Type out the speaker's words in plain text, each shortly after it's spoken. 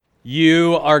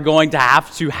You are going to have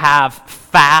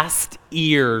fast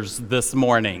ears this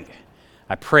morning.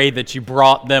 I pray that you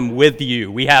brought them with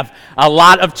you. We have a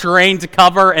lot of terrain to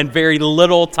cover and very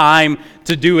little time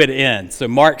to do it in. So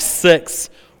Mark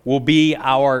 6 will be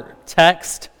our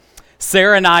text.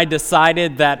 Sarah and I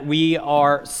decided that we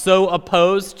are so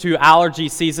opposed to allergy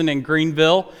season in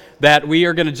Greenville that we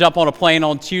are going to jump on a plane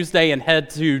on Tuesday and head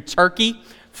to Turkey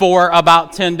for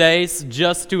about 10 days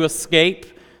just to escape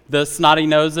the snotty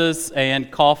noses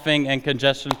and coughing and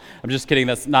congestion. I'm just kidding.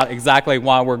 That's not exactly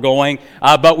why we're going.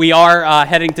 But we are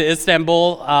heading to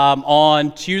Istanbul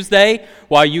on Tuesday.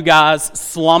 While you guys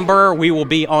slumber, we will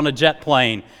be on a jet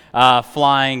plane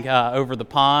flying over the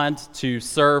pond to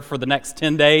serve for the next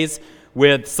 10 days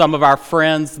with some of our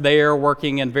friends there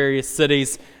working in various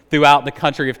cities throughout the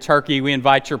country of Turkey. We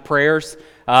invite your prayers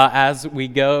as we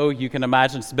go. You can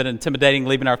imagine it's been intimidating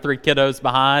leaving our 3 kiddos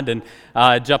behind and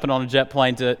jumping on a jet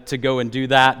plane to go and do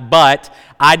that. But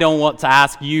I don't want to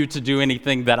ask you to do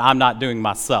anything that I'm not doing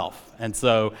myself. And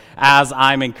so as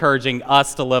I'm encouraging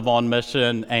us to live on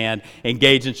mission and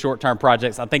engage in short-term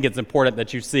projects, I think it's important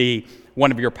that you see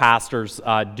one of your pastors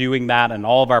doing that, and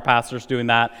all of our pastors doing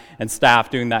that, and staff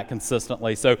doing that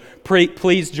consistently. So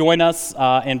please join us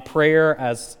in prayer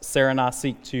as Sarah and I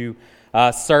seek to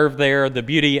serve there. The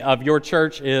beauty of your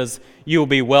church is you will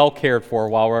be well cared for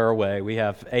while we're away. We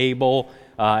have able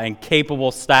and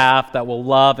capable staff that will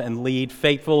love and lead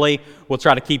faithfully. We'll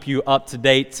try to keep you up to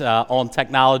date on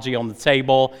technology on the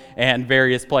table and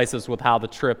various places with how the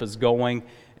trip is going,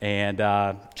 and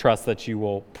trust that you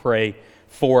will pray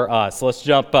for us. Let's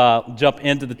jump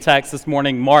into the text this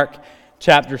morning. Mark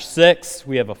chapter 6.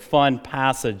 We have a fun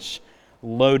passage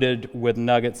loaded with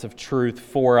nuggets of truth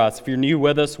for us. If you're new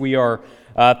with us, we are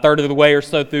a third of the way or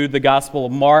so through the Gospel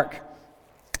of Mark,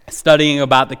 studying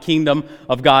about the kingdom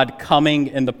of God coming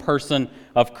in the person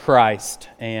of Christ.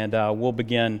 And we'll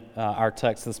begin our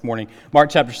text this morning. Mark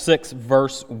chapter 6,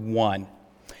 verse 1.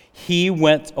 He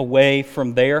went away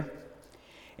from there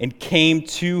and came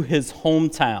to his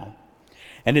hometown,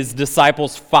 and his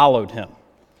disciples followed him.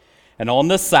 And on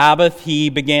the Sabbath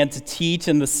he began to teach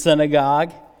in the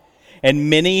synagogue, and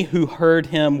many who heard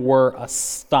him were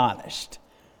astonished,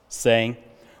 saying,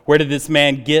 "Where did this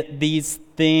man get these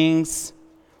things?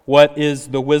 What is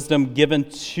the wisdom given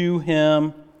to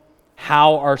him?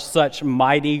 How are such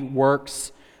mighty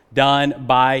works done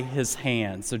by his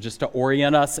hands?" So just to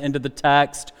orient us into the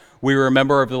text, we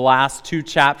remember over the last 2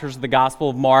 chapters of the Gospel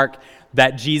of Mark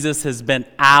that Jesus has been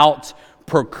out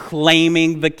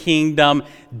proclaiming the kingdom,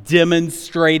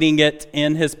 demonstrating it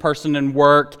in his person and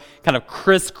work, kind of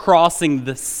crisscrossing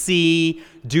the sea,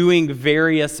 doing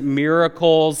various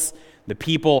miracles. The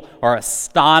people are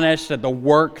astonished at the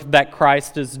work that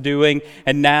Christ is doing,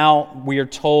 and now we are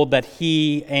told that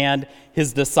he and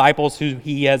his disciples, who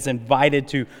he has invited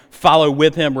to follow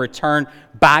with him, return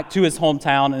back to his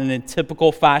hometown, and in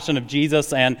typical fashion of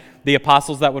Jesus and the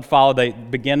apostles that would follow, they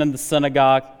begin in the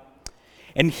synagogue.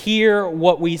 And here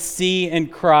what we see in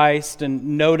Christ,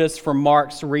 and notice from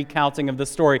Mark's recounting of the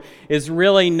story, is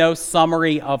really no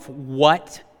summary of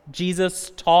what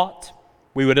Jesus taught.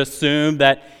 We would assume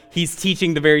that he's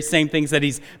teaching the very same things that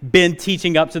he's been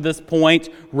teaching up to this point.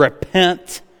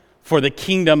 Repent, for the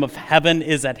kingdom of heaven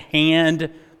is at hand.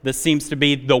 This seems to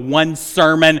be the one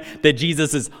sermon that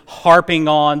Jesus is harping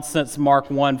on since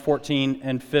Mark 1, 14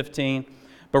 and 15.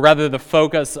 But rather the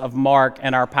focus of Mark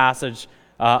and our passage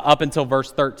up until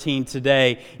verse 13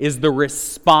 today is the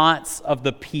response of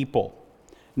the people.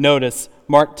 Notice,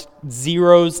 Mark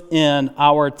zeroes in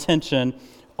our attention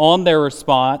on their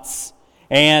response,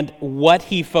 and what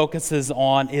he focuses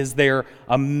on is their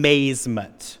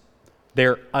amazement,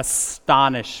 their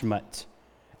astonishment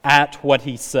at what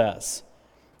he says.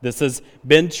 This has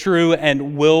been true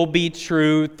and will be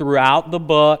true throughout the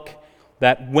book,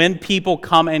 that when people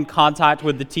come in contact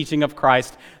with the teaching of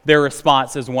Christ, their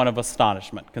response is one of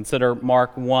astonishment. Consider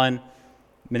Mark 1.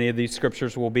 Many of these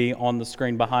scriptures will be on the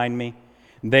screen behind me.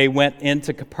 They went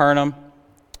into Capernaum,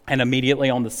 and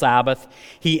immediately on the Sabbath,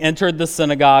 he entered the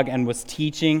synagogue and was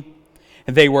teaching.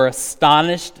 And they were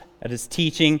astonished at his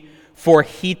teaching, for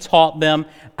he taught them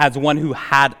as one who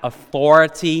had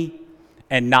authority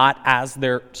and not as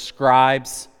their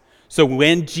scribes. So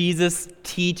when Jesus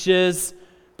teaches,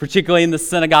 particularly in the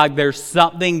synagogue, there's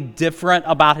something different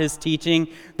about his teaching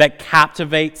that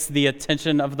captivates the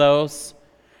attention of those.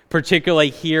 Particularly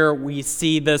here, we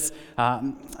see this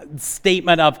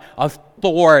statement of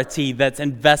authority that's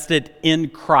invested in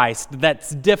Christ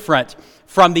that's different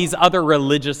from these other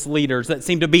religious leaders that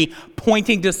seem to be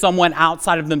pointing to someone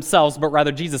outside of themselves, but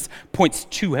rather Jesus points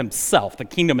to himself. The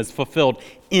kingdom is fulfilled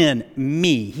in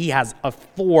me. He has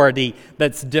authority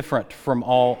that's different from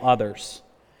all others.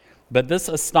 But this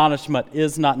astonishment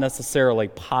is not necessarily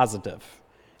positive.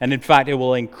 And in fact, it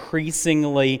will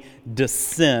increasingly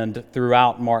descend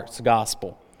throughout Mark's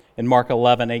gospel. In Mark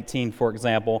 11:18, for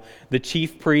example, the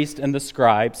chief priest and the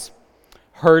scribes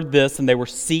heard this, and they were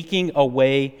seeking a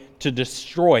way to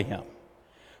destroy him.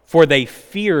 For they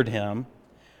feared him,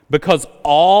 because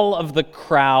all of the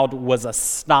crowd was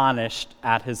astonished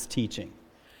at his teaching.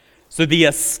 So the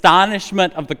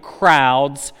astonishment of the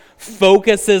crowds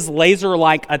focuses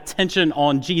laser-like attention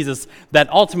on Jesus that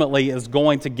ultimately is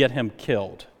going to get him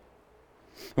killed.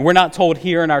 And we're not told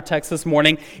here in our text this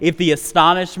morning if the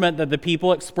astonishment that the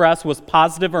people expressed was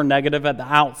positive or negative at the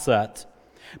outset,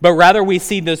 but rather we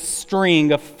see this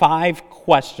string of 5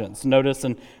 questions. Notice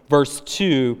in verse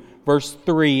 2, verse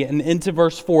 3, and into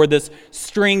verse 4, this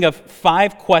string of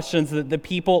 5 questions that the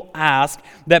people ask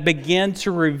that begin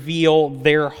to reveal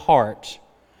their heart.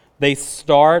 They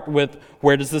start with,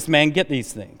 where does this man get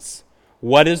these things?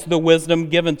 What is the wisdom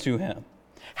given to him?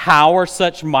 How are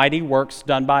such mighty works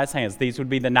done by his hands? These would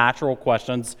be the natural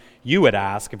questions you would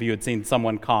ask if you had seen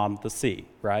someone calm the sea,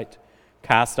 right?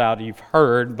 Cast out, you've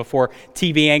heard before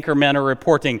TV anchormen are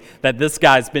reporting that this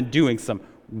guy's been doing some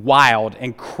wild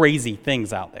and crazy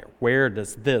things out there. Where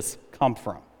does this come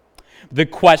from? The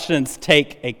questions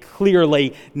take a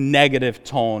clearly negative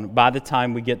tone by the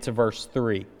time we get to verse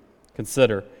 3.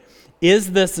 Consider,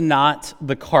 is this not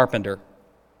the carpenter,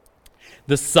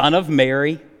 the son of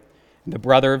Mary, the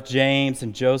brother of James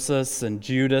and Joseph and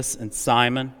Judas and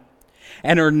Simon?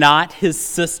 And are not his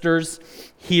sisters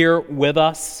here with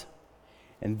us?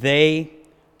 And they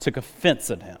took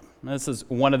offense at him. This is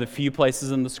one of the few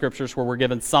places in the scriptures where we're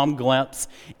given some glimpse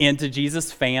into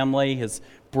Jesus' family, his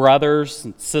brothers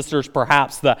and sisters,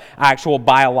 perhaps the actual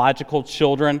biological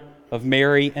children of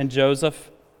Mary and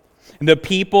Joseph. And the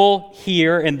people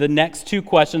here in the next 2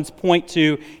 questions point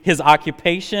to his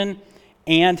occupation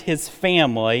and his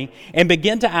family and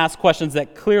begin to ask questions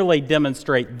that clearly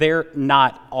demonstrate they're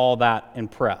not all that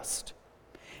impressed.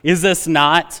 Is this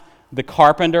not the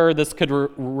carpenter? This could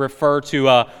refer to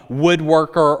a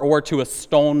woodworker or to a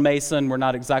stonemason. We're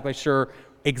not exactly sure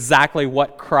exactly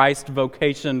what Christ's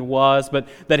vocation was, but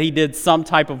that he did some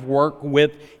type of work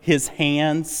with his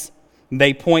hands.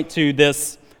 They point to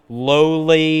this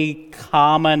lowly,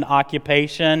 common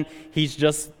occupation. He's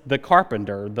just the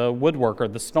carpenter, the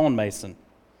woodworker, the stonemason,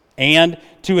 and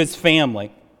to his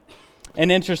family.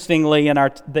 And interestingly,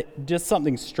 just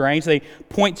something strange, they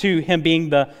point to him being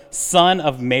the son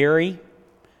of Mary,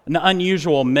 an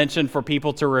unusual mention for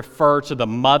people to refer to the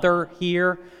mother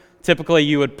here. Typically,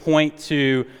 you would point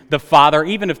to the father,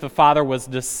 even if the father was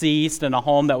deceased in a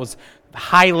home that was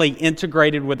highly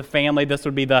integrated with the family. This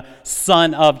would be the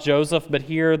son of Joseph, but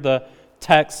here the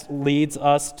text leads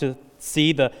us to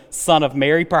see the son of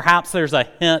Mary. Perhaps there's a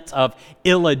hint of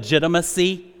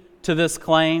illegitimacy to this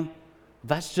claim.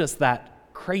 That's just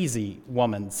that crazy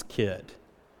woman's kid.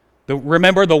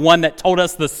 Remember the one that told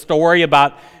us the story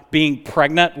about being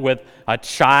pregnant with a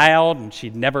child and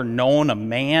she'd never known a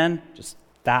man? Just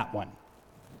that one.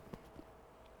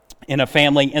 In a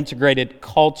family integrated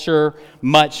culture,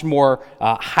 much more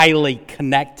highly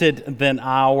connected than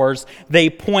ours, they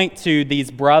point to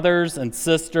these brothers and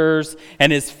sisters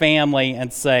and his family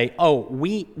and say, oh,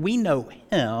 we know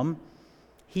him.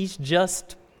 He's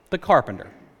just the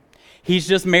carpenter. He's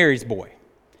just Mary's boy.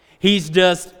 He's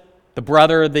just the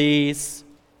brother of these.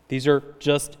 These are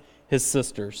just his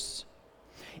sisters.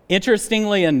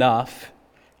 Interestingly enough,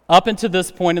 up until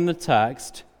this point in the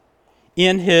text,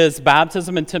 in his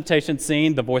baptism and temptation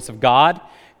scene, the voice of God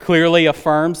clearly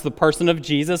affirms the person of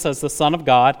Jesus as the Son of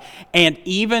God, and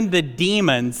even the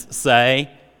demons say,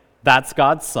 that's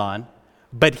God's Son.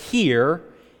 But here,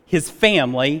 his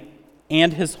family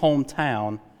and his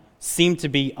hometown seem to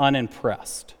be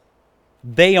unimpressed.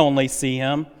 They only see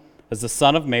him as the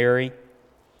son of Mary,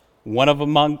 one of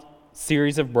among a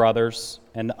series of brothers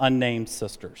and unnamed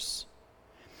sisters.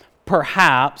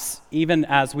 Perhaps, even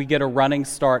as we get a running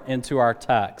start into our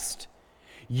text,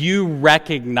 you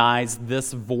recognize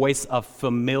this voice of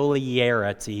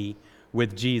familiarity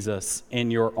with Jesus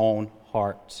in your own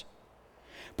heart.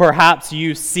 Perhaps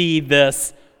you see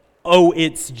this, oh,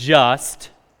 it's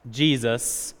just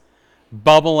Jesus,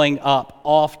 bubbling up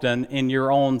often in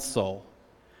your own soul.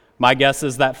 My guess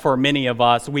is that for many of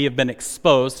us, we have been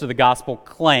exposed to the gospel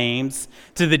claims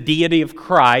to the deity of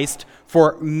Christ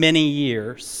for many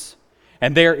years.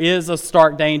 And there is a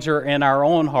stark danger in our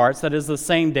own hearts that is the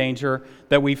same danger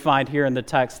that we find here in the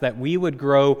text, that we would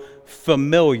grow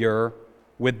familiar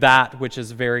with that which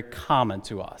is very common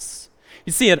to us.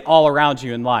 You see it all around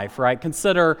you in life, right?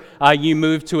 Consider you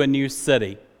move to a new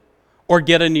city or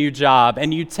get a new job,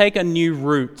 and you take a new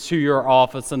route to your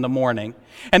office in the morning.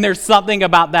 And there's something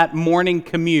about that morning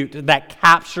commute that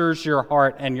captures your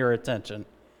heart and your attention.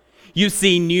 You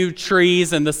see new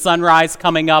trees and the sunrise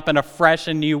coming up in a fresh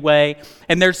and new way.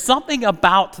 And there's something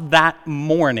about that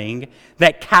morning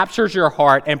that captures your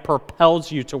heart and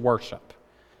propels you to worship.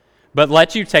 But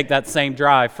let you take that same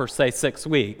drive for, say, 6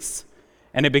 weeks,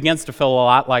 and it begins to feel a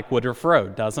lot like Woodruff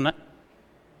Road, doesn't it?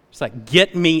 It's like,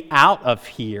 get me out of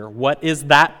here. What is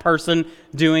that person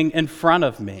doing in front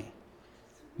of me?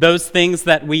 Those things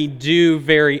that we do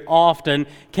very often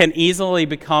can easily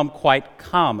become quite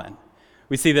common.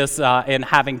 We see this in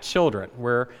having children,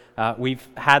 where we've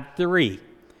had 3.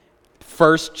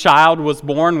 First child was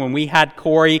born when we had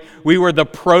Corey. We were the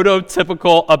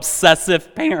prototypical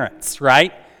obsessive parents,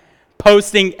 right?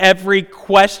 Posting every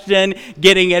question,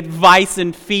 getting advice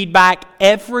and feedback,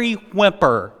 every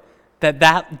whimper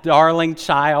that darling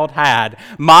child had.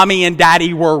 Mommy and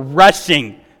Daddy were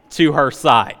rushing to her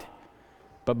side.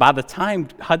 But by the time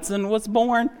Hudson was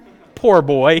born, poor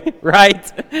boy,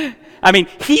 right? I mean,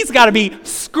 he's got to be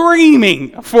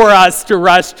screaming for us to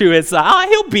rush to his side. Oh,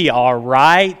 he'll be all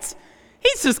right.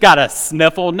 He's just got a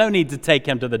sniffle. No need to take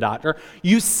him to the doctor.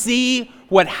 You see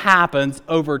what happens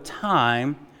over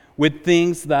time with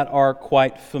things that are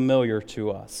quite familiar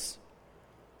to us.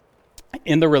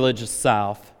 In the religious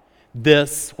South,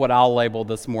 this, what I'll label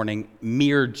this morning,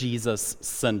 mere Jesus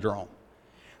syndrome.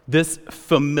 This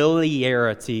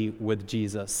familiarity with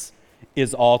Jesus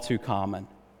is all too common.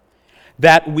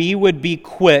 That we would be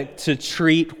quick to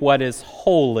treat what is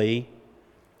holy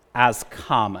as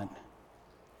common.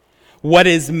 What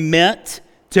is meant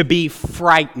to be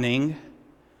frightening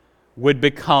would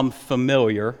become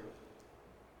familiar,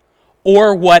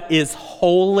 or what is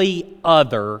wholly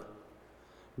other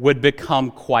would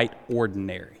become quite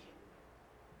ordinary.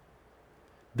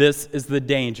 This is the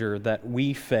danger that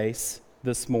we face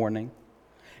this morning.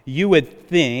 You would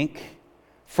think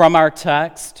from our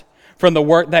text, from the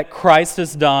work that Christ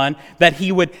has done, that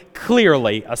he would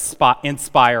clearly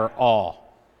inspire awe.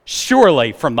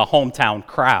 Surely from the hometown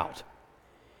crowd.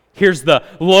 Here's the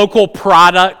local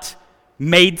product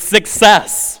made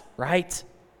success, right?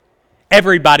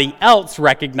 Everybody else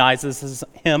recognizes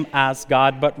him as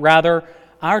God, but rather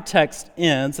our text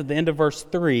ends at the end of verse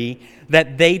 3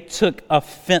 that they took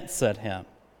offense at him.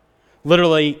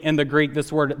 Literally in the Greek,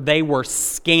 this word, they were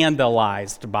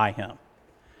scandalized by him.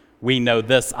 We know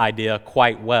this idea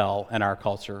quite well in our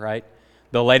culture, right?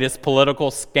 The latest political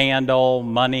scandal,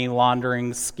 money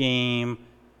laundering scheme,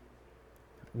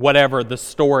 whatever the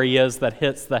story is that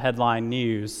hits the headline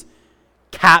news,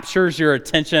 captures your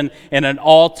attention in an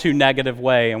all too negative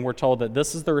way. And we're told that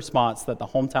this is the response that the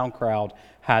hometown crowd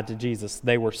had to Jesus.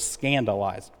 They were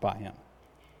scandalized by him.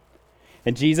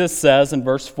 And Jesus says in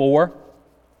verse 4,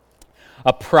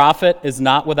 a prophet is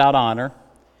not without honor,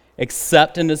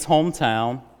 except in his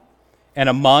hometown and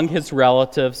among his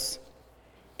relatives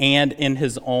and in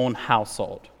his own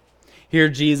household. Here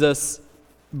Jesus,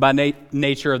 by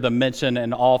nature of the mention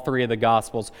in all 3 of the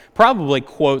Gospels, probably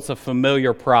quotes a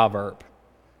familiar proverb.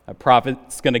 A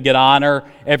prophet's going to get honor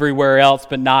everywhere else,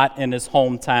 but not in his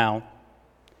hometown.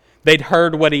 They'd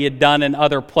heard what he had done in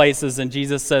other places, and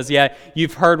Jesus says, yeah,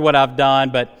 you've heard what I've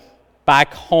done, but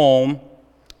back home,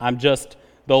 I'm just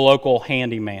the local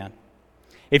handyman.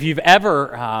 If you've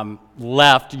ever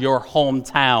left your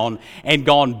hometown and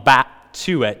gone back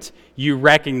to it, you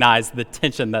recognize the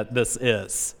tension that this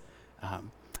is.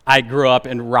 I grew up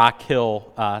in Rock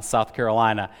Hill, South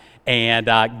Carolina,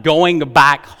 and going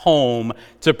back home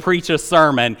to preach a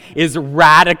sermon is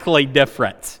radically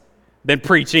different than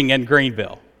preaching in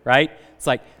Greenville, right? It's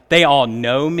like they all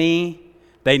know me.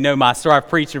 They know my story. I've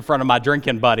preached in front of my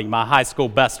drinking buddy, my high school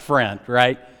best friend,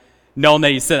 right? Knowing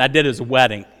that he said I did his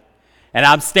wedding. And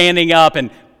I'm standing up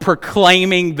and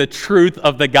proclaiming the truth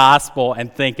of the gospel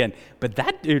and thinking, but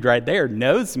that dude right there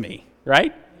knows me,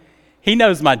 right? He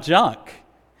knows my junk.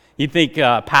 You think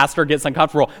pastor gets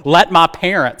uncomfortable, let my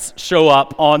parents show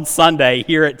up on Sunday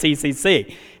here at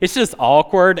TCC. It's just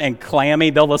awkward and clammy.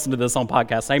 They'll listen to this on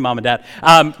podcast. Hey, Mom and Dad.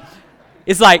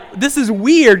 It's like, this is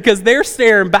weird because they're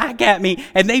staring back at me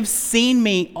and they've seen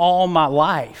me all my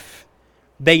life.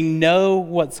 They know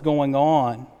what's going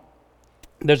on.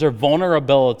 There's a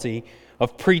vulnerability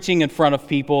of preaching in front of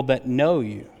people that know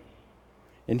you.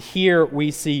 And here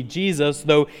we see Jesus,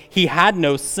 though he had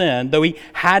no sin, though he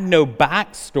had no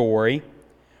backstory,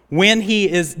 When he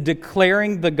is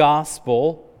declaring the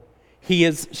gospel, he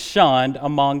is shunned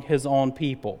among his own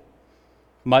people.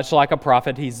 Much like a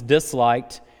prophet, he's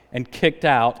disliked and kicked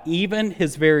out. Even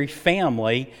his very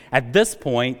family, at this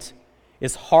point,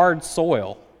 is hard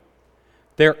soil.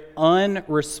 They're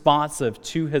unresponsive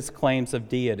to his claims of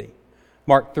deity.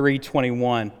 Mark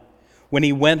 3:21. When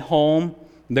he went home,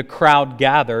 the crowd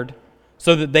gathered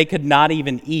so that they could not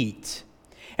even eat.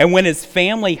 And when his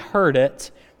family heard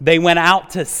it, they went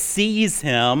out to seize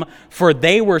him, for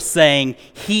they were saying,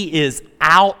 he is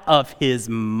out of his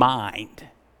mind.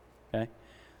 Okay?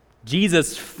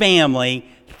 Jesus' family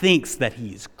thinks that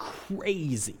he's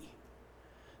crazy.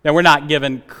 Now, we're not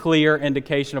given clear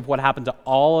indication of what happened to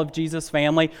all of Jesus'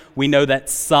 family. We know that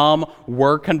some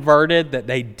were converted, that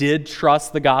they did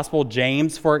trust the gospel.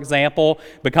 James, for example,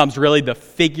 becomes really the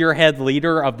figurehead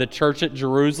leader of the church at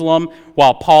Jerusalem.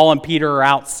 While Paul and Peter are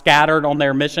out scattered on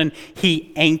their mission,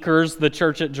 he anchors the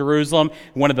church at Jerusalem,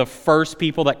 one of the first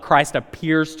people that Christ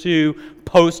appears to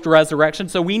post-resurrection.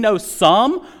 So we know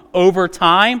some, over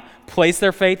time, place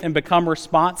their faith and become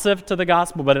responsive to the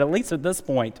gospel, but at least at this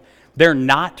point, they're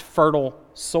not fertile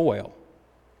soil.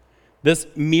 This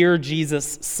mere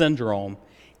Jesus syndrome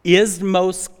is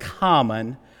most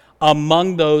common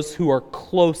among those who are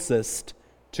closest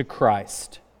to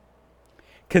Christ.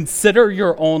 Consider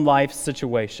your own life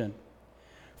situation.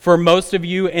 For most of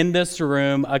you in this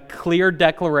room, a clear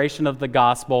declaration of the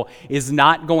gospel is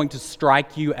not going to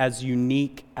strike you as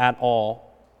unique at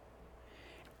all.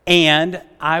 And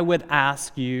I would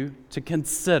ask you to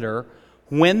consider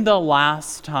when the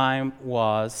last time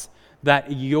was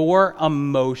that your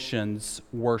emotions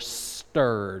were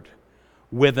stirred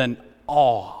with an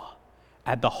awe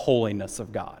at the holiness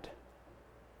of God.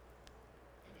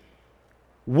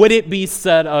 Would it be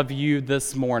said of you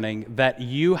this morning that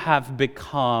you have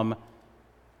become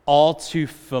all too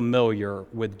familiar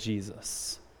with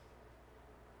Jesus?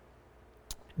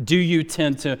 Do you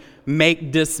tend to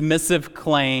make dismissive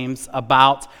claims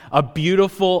about a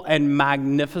beautiful and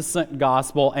magnificent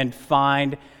gospel and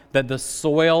find that the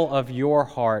soil of your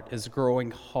heart is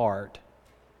growing hard?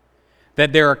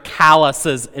 That there are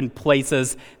calluses in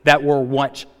places that were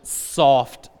once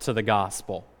soft to the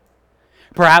gospel?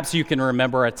 Perhaps you can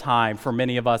remember a time, for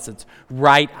many of us, it's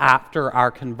right after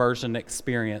our conversion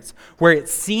experience, where it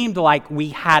seemed like we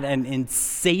had an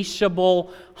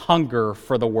insatiable hunger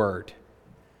for the Word.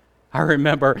 I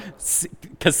remember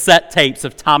cassette tapes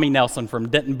of Tommy Nelson from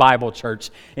Denton Bible Church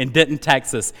in Denton,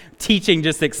 Texas, teaching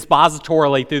just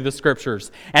expositorily through the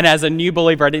Scriptures. And as a new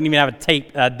believer, I didn't even have a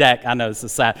tape deck. I know this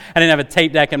is sad. I didn't have a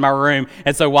tape deck in my room.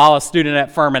 And so while I was a student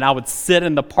at Furman, I would sit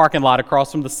in the parking lot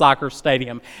across from the soccer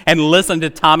stadium and listen to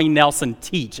Tommy Nelson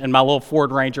teach in my little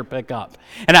Ford Ranger pickup.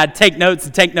 And I'd take notes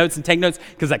and take notes and take notes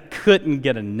because I couldn't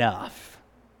get enough.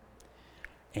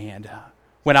 And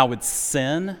when I would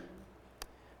sin,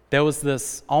 there was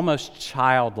this almost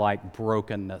childlike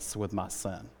brokenness with my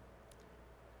sin.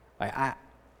 Like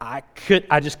I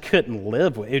just couldn't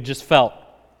live with it. It just felt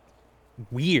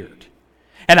weird.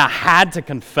 And I had to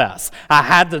confess. I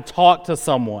had to talk to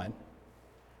someone.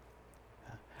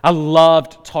 I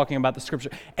loved talking about the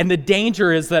Scripture. And the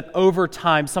danger is that over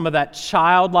time, some of that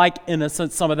childlike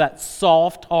innocence, some of that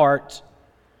soft heart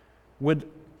would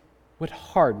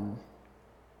harden.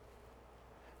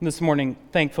 And this morning,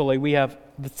 thankfully, we have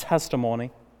the testimony,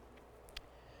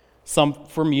 some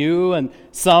from you and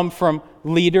some from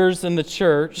leaders in the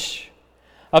church,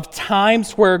 of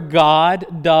times where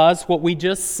God does what we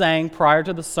just sang prior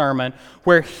to the sermon,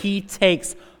 where He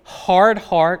takes hard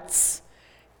hearts,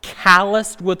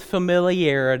 calloused with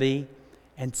familiarity,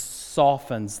 and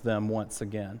softens them once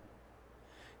again.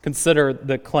 Consider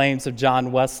the claims of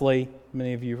John Wesley.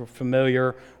 Many of you are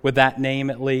familiar with that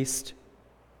name at least.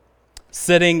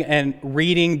 Sitting and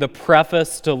reading the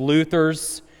preface to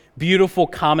Luther's beautiful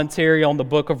commentary on the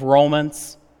book of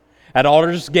Romans at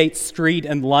Aldersgate Street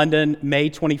in London, May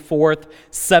 24th,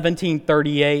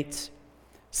 1738.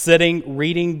 Sitting,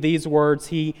 reading these words,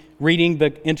 reading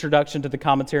the introduction to the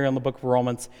commentary on the book of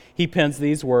Romans, he pens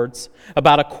these words: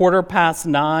 about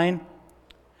 9:15,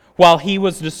 while he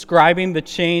was describing the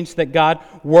change that God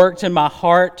worked in my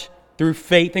heart through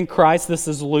faith in Christ, this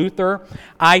is Luther,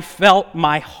 I felt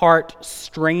my heart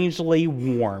strangely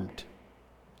warmed.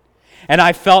 And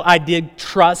I felt I did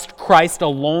trust Christ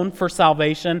alone for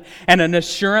salvation, and an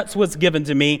assurance was given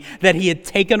to me that He had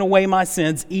taken away my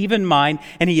sins, even mine,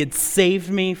 and He had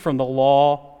saved me from the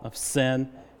law of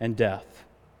sin and death.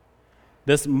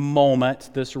 This moment,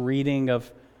 this reading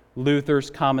of Luther's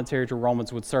commentary to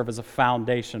Romans would serve as a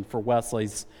foundation for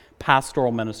Wesley's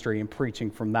pastoral ministry and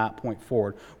preaching from that point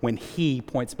forward, when he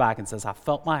points back and says, I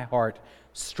felt my heart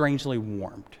strangely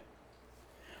warmed.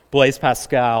 Blaise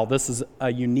Pascal. This is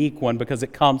a unique one because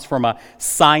it comes from a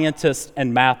scientist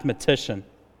and mathematician.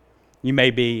 You may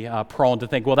be prone to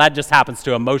think, well, that just happens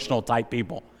to emotional type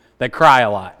people that cry a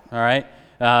lot, all right?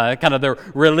 Kind of the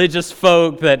religious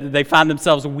folk that they find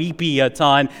themselves weepy a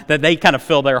ton, that they kind of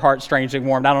feel their heart strangely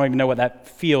warmed. I don't even know what that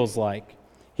feels like.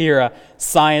 Here, a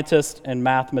scientist and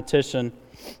mathematician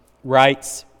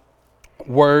writes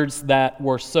words that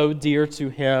were so dear to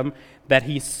him that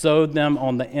he sewed them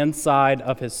on the inside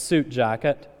of his suit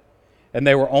jacket, and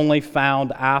they were only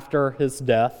found after his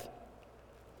death.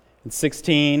 In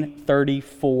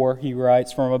 1634, he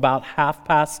writes, from about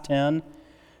 10:30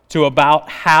 to about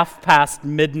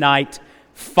midnight,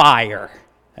 fire!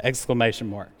 Exclamation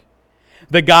mark.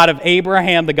 The God of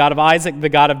Abraham, the God of Isaac, the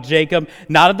God of Jacob,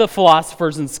 not of the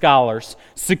philosophers and scholars.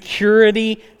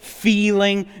 Security,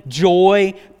 feeling,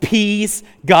 joy, peace,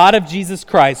 God of Jesus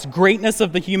Christ, greatness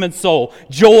of the human soul.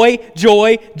 Joy,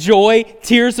 joy, joy,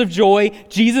 tears of joy.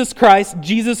 Jesus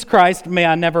Christ, may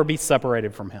I never be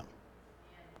separated from him.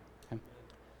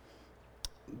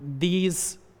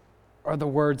 These are the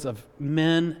words of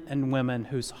men and women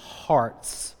whose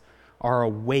hearts are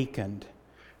awakened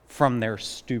from their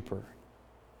stupor.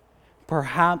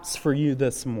 Perhaps for you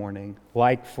this morning,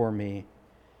 like for me,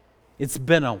 it's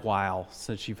been a while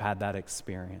since you've had that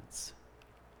experience.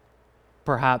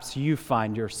 Perhaps you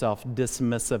find yourself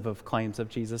dismissive of claims of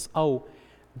Jesus. Oh,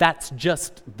 that's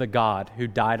just the God who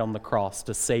died on the cross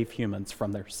to save humans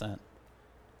from their sin.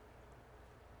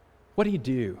 What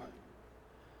do?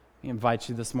 I invite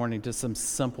you this morning to some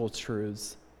simple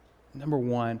truths. Number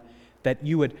one, that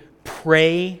you would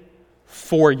pray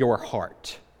for your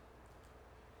heart.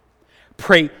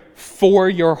 Pray for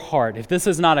your heart. If this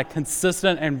is not a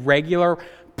consistent and regular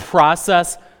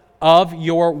process of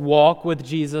your walk with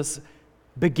Jesus,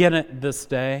 begin it this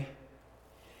day.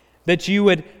 That you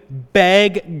would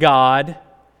beg God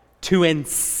to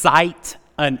incite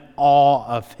an awe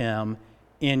of him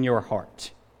in your heart.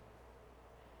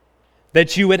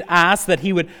 That you would ask that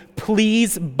he would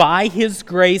please, by his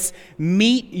grace,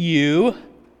 meet you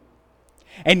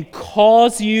and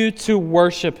cause you to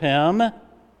worship him,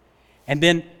 and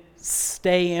then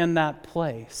stay in that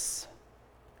place.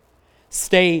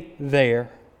 Stay there.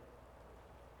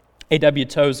 A.W.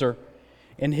 Tozer,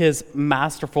 in his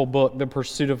masterful book, The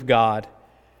Pursuit of God,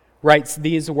 writes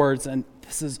these words, and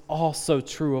this is also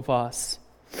true of us.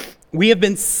 We have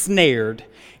been snared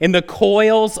in the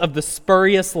coils of the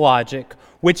spurious logic,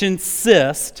 which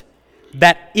insist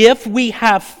that if we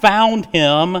have found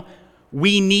him,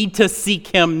 we need to seek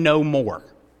him no more.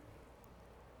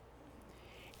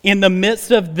 In the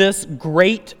midst of this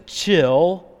great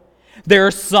chill, there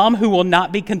are some who will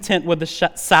not be content with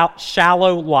the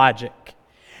shallow logic.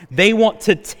 They want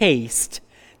to taste,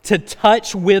 to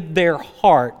touch with their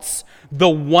hearts the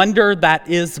wonder that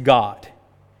is God.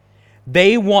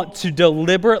 They want to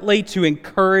deliberately to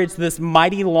encourage this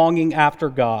mighty longing after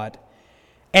God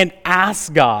and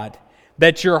ask God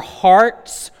that your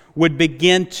hearts would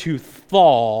begin to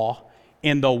thaw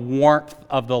in the warmth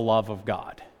of the love of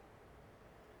God.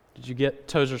 Did you get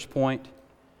Tozer's point?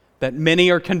 That many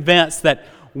are convinced that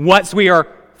once we are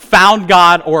found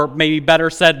God, or maybe better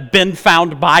said, been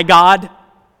found by God,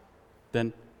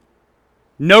 then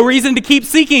no reason to keep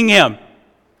seeking him.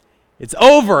 It's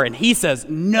over. And he says,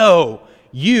 no,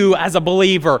 you as a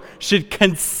believer should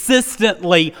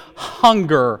consistently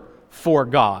hunger for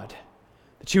God.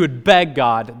 That you would beg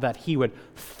God that he would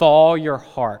thaw your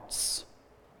hearts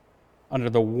under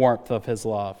the warmth of his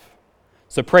love.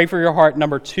 So pray for your heart.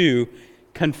 Number two,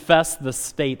 confess the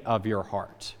state of your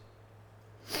heart.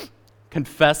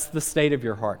 Confess the state of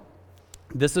your heart.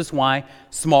 This is why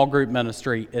small group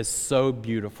ministry is so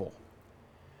beautiful.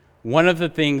 One of the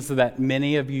things that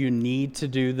many of you need to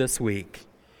do this week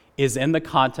is in the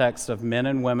context of men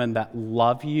and women that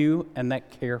love you and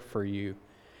that care for you.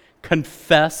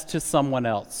 Confess to someone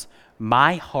else,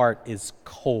 my heart is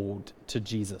cold to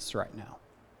Jesus right now.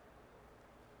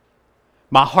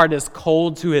 My heart is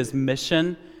cold to his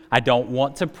mission. I don't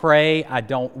want to pray. I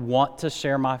don't want to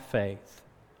share my faith.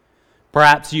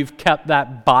 Perhaps you've kept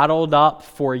that bottled up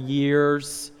for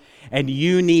years, and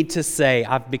you need to say,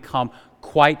 I've become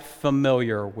quite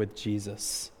familiar with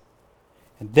Jesus.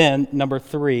 And then, number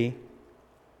three,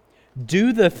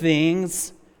 do the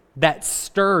things that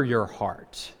stir your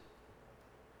heart.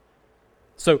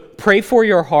 So pray for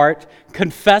your heart,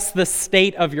 confess the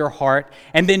state of your heart,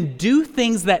 and then do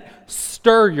things that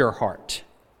stir your heart.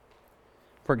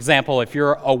 For example, if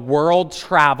you're a world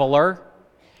traveler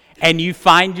and you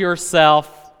find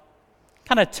yourself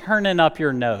kind of turning up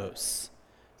your nose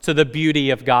to the beauty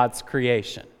of God's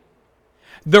creation,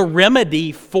 the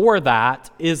remedy for that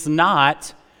is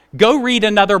not Go read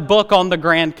another book on the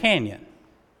Grand Canyon.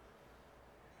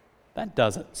 That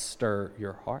doesn't stir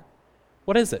your heart.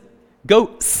 What is it?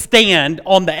 Go stand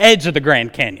on the edge of the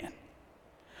Grand Canyon.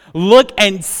 Look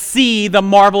and see the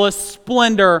marvelous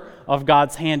splendor of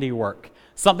God's handiwork.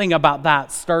 Something about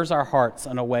that stirs our hearts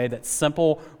in a way that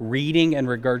simple reading and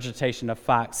regurgitation of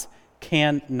facts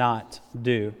cannot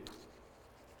do.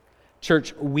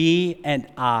 Church, we and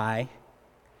I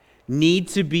need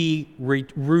to be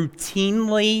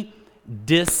routinely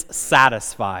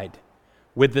dissatisfied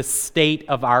with the state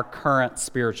of our current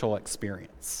spiritual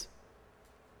experience.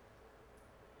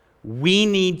 We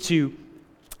need to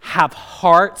have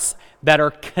hearts that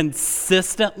are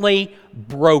consistently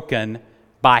broken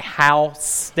by how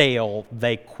stale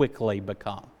they quickly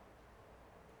become.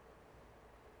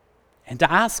 And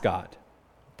to ask God,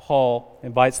 Paul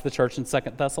invites the church in 2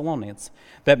 Thessalonians,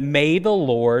 that may the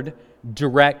Lord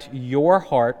direct your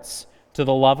hearts to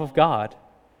the love of God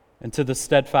and to the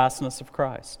steadfastness of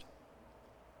Christ.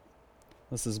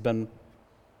 This has been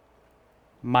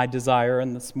my desire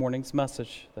in this morning's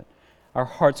message, that our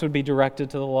hearts would be directed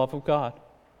to the love of God.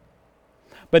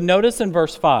 But notice in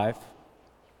verse 5,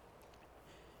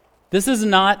 this is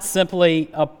not simply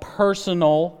a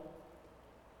personal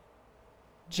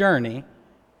journey.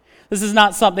 This is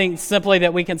not something simply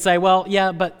that we can say, well,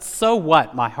 yeah, but so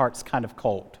what? My heart's kind of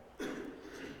cold.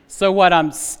 So what?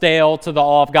 I'm stale to the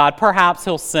awe of God. Perhaps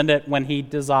He'll send it when He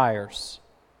desires.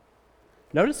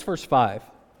 Notice verse 5.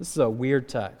 This is a weird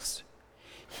text.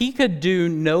 He could do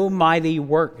no mighty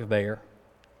work there,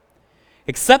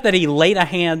 except that He laid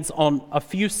hands on a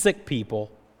few sick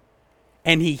people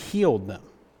and He healed them.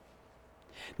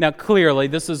 Now, clearly,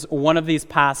 this is one of these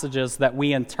passages that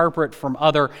we interpret from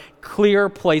other clear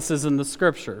places in the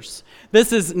Scriptures.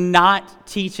 This is not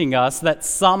teaching us that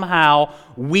somehow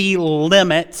we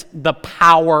limit the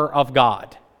power of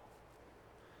God.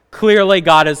 Clearly,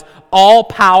 God is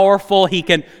all-powerful. He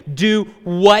can do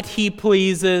what He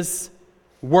pleases,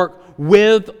 work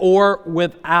with or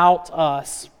without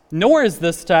us. Nor is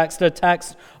this text a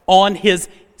text on His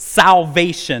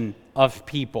salvation of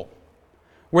people.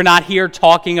 We're not here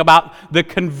talking about the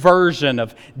conversion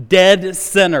of dead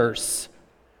sinners,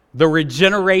 the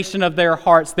regeneration of their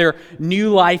hearts, their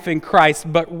new life in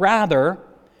Christ, but rather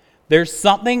there's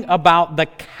something about the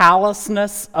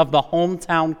callousness of the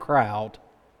hometown crowd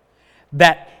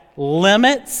that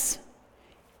limits,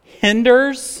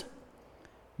 hinders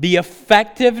the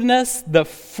effectiveness, the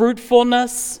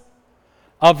fruitfulness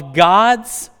of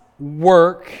God's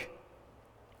work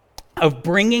of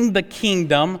bringing the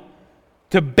kingdom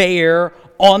to bear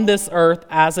on this earth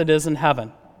as it is in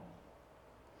heaven.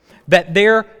 That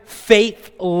their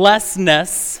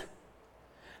faithlessness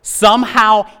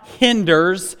somehow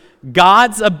hinders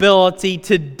God's ability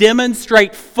to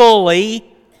demonstrate fully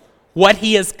what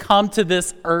He has come to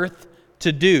this earth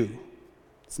to do.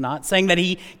 It's not saying that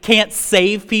He can't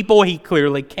save people, He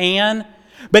clearly can,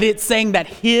 but it's saying that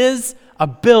His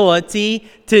ability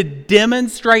to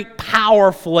demonstrate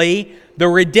powerfully the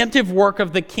redemptive work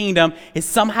of the kingdom is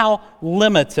somehow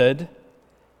limited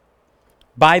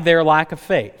by their lack of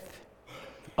faith.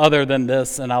 Other than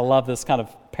this, and I love this kind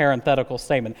of parenthetical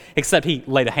statement, except He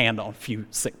laid a hand on a few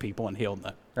sick people and healed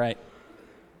them, right?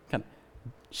 Kind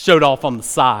of showed off on the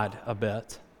side a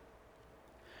bit.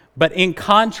 But in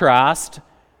contrast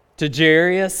to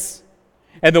Jairus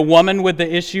and the woman with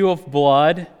the issue of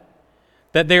blood,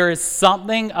 that there is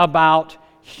something about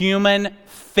human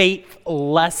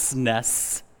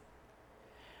faithlessness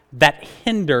that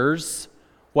hinders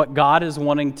what God is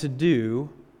wanting to do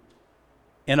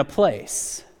in a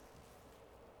place.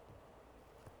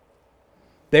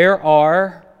 There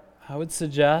are, I would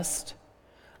suggest,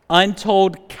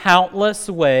 untold countless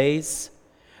ways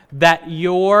that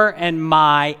your and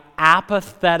my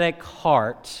apathetic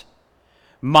heart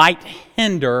might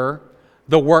hinder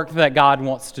the work that God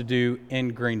wants to do in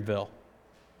Greenville.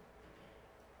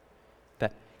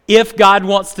 That if God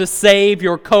wants to save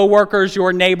your coworkers,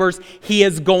 your neighbors, He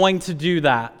is going to do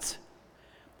that.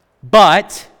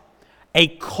 But a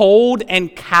cold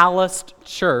and calloused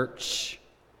church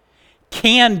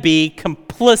can be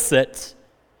complicit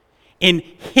in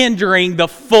hindering the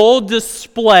full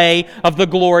display of the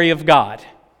glory of God.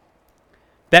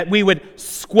 That we would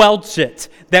squelch it,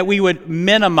 that we would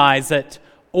minimize it,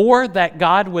 or that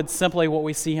God would simply, what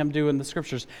we see Him do in the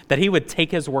Scriptures, that He would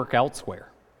take His work elsewhere.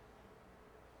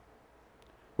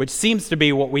 Which seems to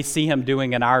be what we see Him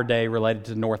doing in our day related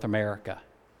to North America.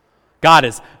 God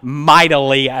is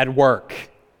mightily at work.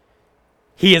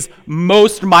 He is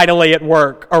most mightily at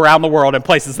work around the world in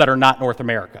places that are not North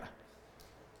America.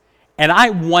 And I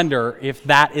wonder if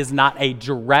that is not a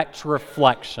direct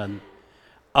reflection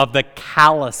of the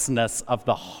callousness of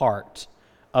the heart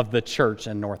of the church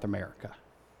in North America.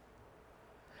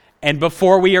 And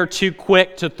before we are too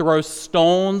quick to throw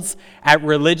stones at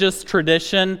religious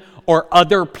tradition or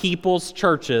other people's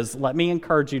churches, let me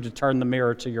encourage you to turn the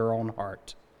mirror to your own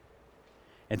heart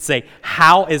and say,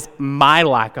 how is my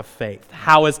lack of faith,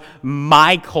 how is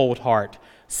my cold heart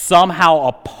somehow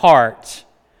a part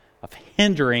of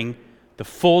hindering the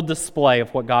full display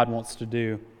of what God wants to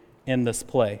do in this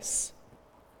place?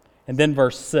 And then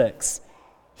verse 6,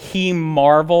 he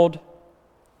marveled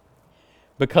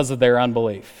because of their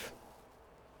unbelief.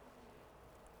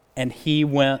 And he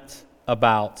went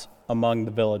about among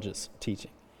the villages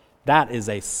teaching. That is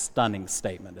a stunning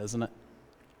statement, isn't it?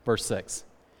 Verse 6.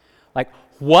 Like,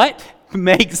 what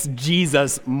makes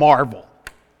Jesus marvel?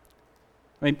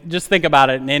 I mean, just think about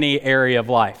it in any area of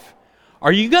life.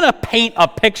 Are you going to paint a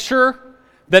picture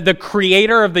that the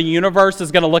creator of the universe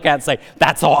is going to look at and say,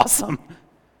 that's awesome.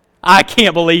 I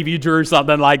can't believe you drew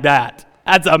something like that.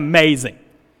 That's amazing.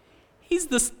 He's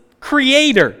the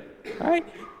creator, right?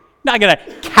 Not going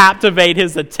to captivate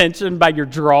his attention by your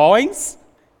drawings.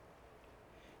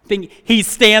 He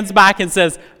stands back and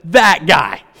says, that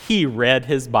guy, he read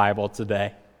his Bible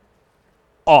today.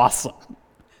 Awesome.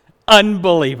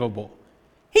 Unbelievable.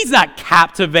 He's not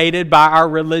captivated by our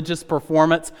religious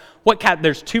performance.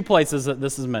 There's two places that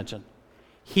this is mentioned.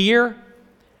 Here,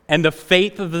 and the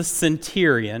faith of the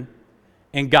centurion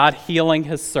and God healing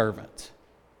his servant.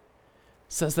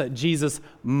 It says that Jesus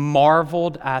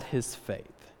marveled at his faith.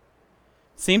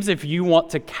 Seems if you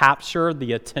want to capture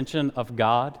the attention of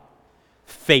God,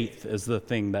 faith is the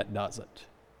thing that does it.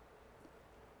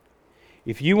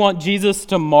 If you want Jesus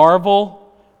to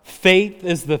marvel, faith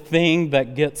is the thing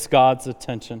that gets God's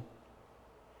attention.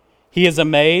 He is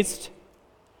amazed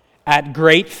at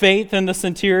great faith in the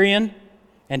centurion,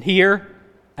 and here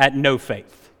at no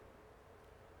faith.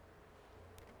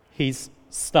 He's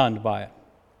stunned by it.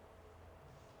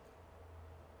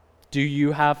 Do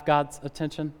you have God's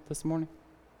attention this morning?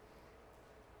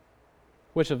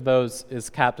 Which of those is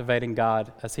captivating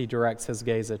God as he directs his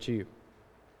gaze at you?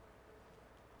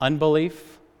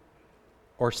 Unbelief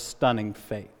or stunning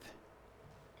faith?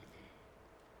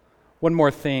 One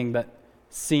more thing that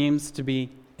seems to be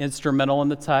instrumental in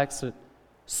the text,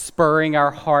 spurring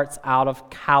our hearts out of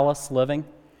callous living,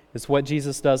 is what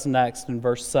Jesus does next in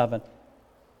verse 7.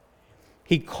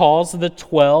 He calls the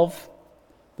 12,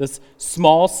 this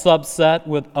small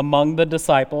subset among the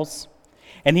disciples,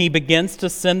 and he begins to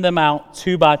send them out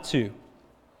two by two.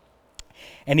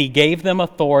 And he gave them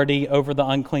authority over the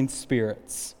unclean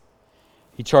spirits.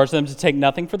 He charged them to take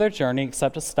nothing for their journey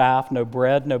except a staff, no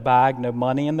bread, no bag, no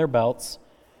money in their belts,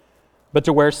 but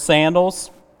to wear sandals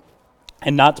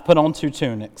and not to put on two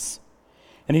tunics.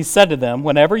 And he said to them,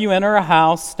 whenever you enter a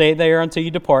house, stay there until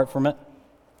you depart from it.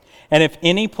 And if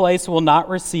any place will not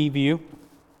receive you,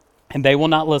 and they will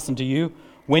not listen to you,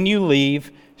 when you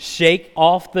leave, shake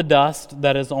off the dust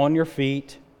that is on your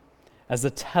feet as a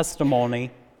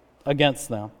testimony against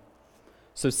them.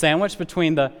 So sandwiched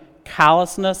between the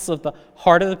callousness of the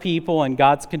heart of the people and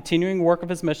God's continuing work of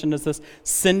his mission is this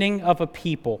sending of a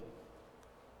people.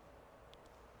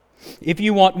 If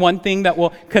you want one thing that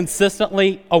will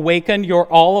consistently awaken your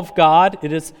awe of God,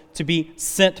 it is to be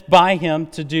sent by him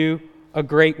to do a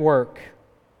great work.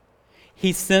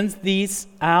 He sends these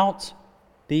out,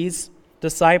 these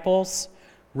disciples,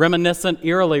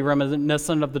 eerily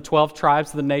reminiscent of the 12 tribes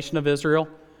of the nation of Israel,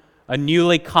 a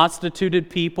newly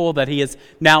constituted people that he is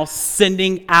now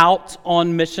sending out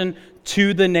on mission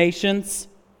to the nations.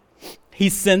 He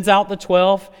sends out the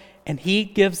 12, and he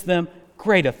gives them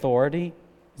great authority.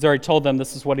 He's already told them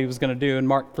this is what he was going to do in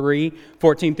Mark 3,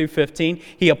 14 through 15.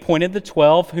 He appointed the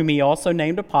 12, whom he also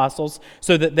named apostles,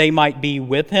 so that they might be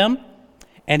with him,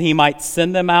 and he might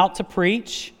send them out to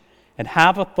preach and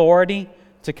have authority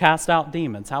to cast out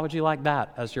demons. How would you like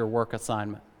that as your work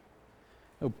assignment?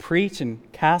 Oh, preach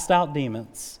and cast out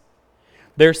demons.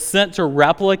 They're sent to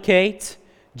replicate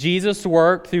Jesus'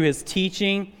 work through his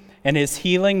teaching and his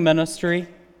healing ministry,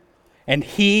 and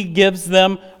he gives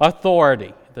them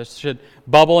authority. This should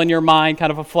bubble in your mind,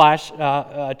 kind of a flash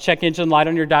check engine light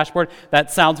on your dashboard.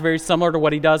 That sounds very similar to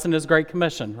what he does in his Great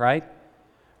Commission, right?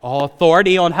 All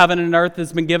authority on heaven and earth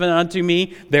has been given unto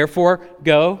me, therefore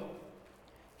go.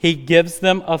 He gives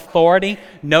them authority.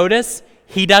 Notice,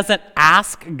 he doesn't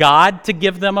ask God to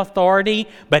give them authority,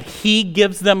 but he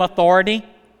gives them authority.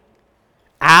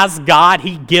 As God,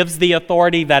 he gives the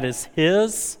authority that is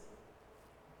his,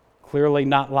 clearly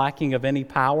not lacking of any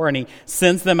power, and he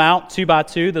sends them out two by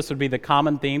two. This would be the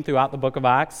common theme throughout the book of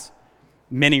Acts.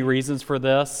 Many reasons for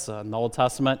this. In the Old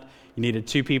Testament, You needed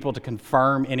two people to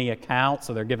confirm any account,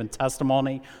 so they're giving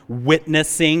testimony,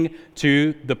 witnessing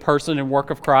to the person and work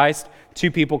of Christ. Two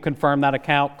people confirm that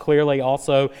account. Clearly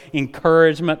also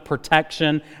encouragement,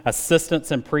 protection,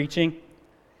 assistance in preaching.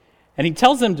 And he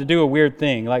tells them to do a weird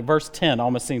thing. Like verse 10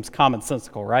 almost seems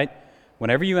commonsensical, right?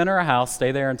 Whenever you enter a house,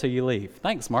 stay there until you leave.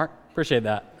 Thanks, Mark. Appreciate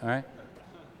that. All right.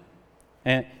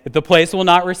 And if the place will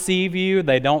not receive you,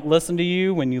 they don't listen to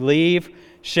you, when you leave,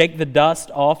 shake the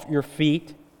dust off your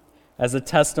feet as a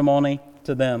testimony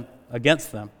to them,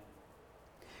 against them.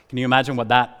 Can you imagine what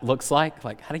that looks like?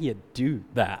 Like, how do you do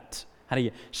that? How do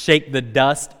you shake the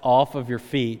dust off of your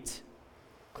feet?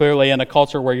 Clearly, in a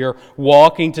culture where you're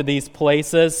walking to these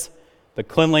places, the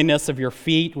cleanliness of your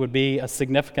feet would be a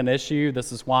significant issue.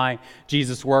 This is why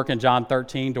Jesus' work in John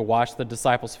 13 to wash the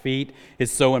disciples' feet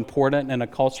is so important in a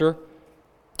culture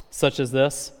such as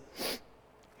this.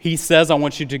 He says, I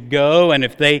want you to go, and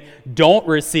if they don't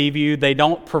receive you, they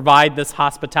don't provide this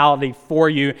hospitality for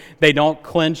you, they don't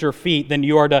cleanse your feet, then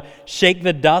you are to shake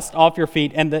the dust off your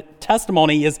feet, and the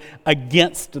testimony is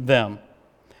against them.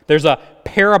 There's a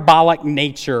parabolic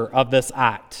nature of this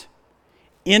act,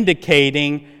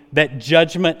 indicating that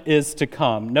judgment is to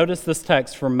come. Notice this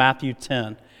text from Matthew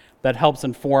 10 that helps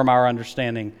inform our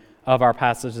understanding of our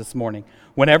passage this morning.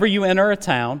 Whenever you enter a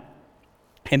town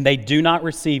and they do not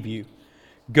receive you,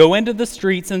 go into the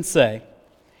streets and say,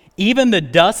 even the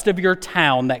dust of your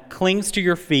town that clings to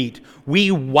your feet,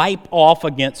 we wipe off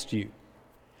against you.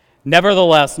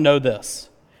 Nevertheless, know this,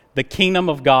 the kingdom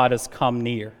of God has come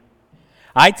near.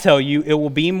 I tell you, it will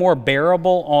be more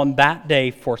bearable on that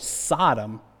day for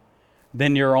Sodom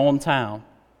than your own town.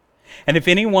 And if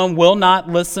anyone will not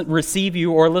receive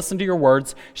you or listen to your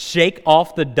words, shake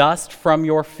off the dust from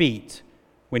your feet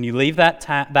when you leave that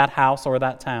house or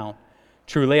that town.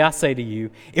 Truly I say to you,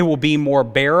 it will be more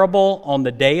bearable on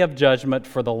the day of judgment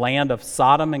for the land of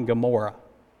Sodom and Gomorrah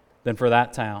than for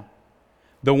that town.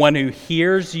 The one who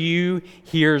hears you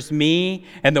hears me,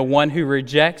 and the one who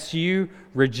rejects you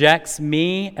rejects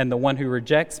me, and the one who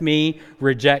rejects me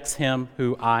rejects him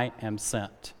who I am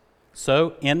sent.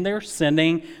 So in their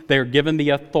sending, they're given the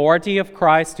authority of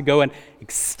Christ to go and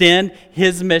extend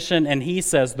his mission. And he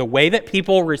says, the way that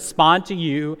people respond to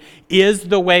you is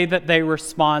the way that they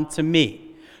respond to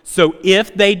me. So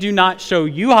if they do not show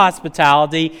you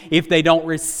hospitality, if they don't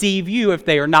receive you, if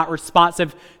they are not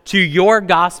responsive to your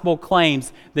gospel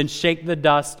claims, then shake the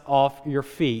dust off your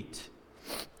feet.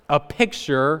 A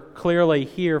picture clearly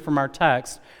here from our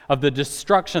text of the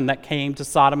destruction that came to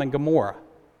Sodom and Gomorrah.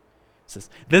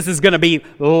 This is going to be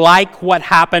like what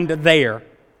happened there,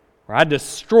 where I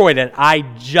destroyed it. I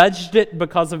judged it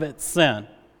because of its sin.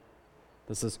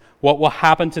 This is what will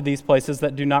happen to these places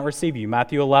that do not receive you.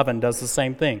 Matthew 11 does the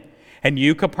same thing. And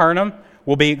you, Capernaum,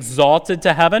 will be exalted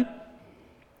to heaven.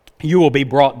 You will be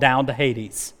brought down to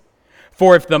Hades.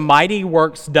 For if the mighty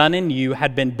works done in you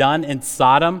had been done in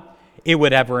Sodom, it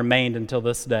would have remained until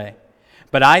this day.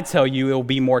 But I tell you, it will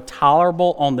be more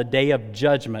tolerable on the day of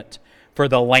judgment for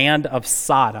the land of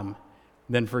Sodom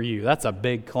than for you. That's a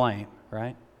big claim,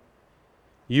 right?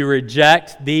 You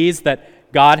reject these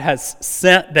that God has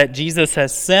sent, that Jesus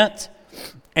has sent,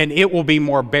 and it will be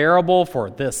more bearable for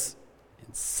this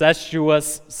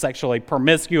incestuous, sexually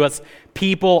promiscuous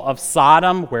people of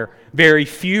Sodom, where very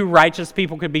few righteous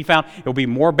people could be found. It will be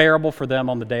more bearable for them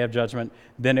on the day of judgment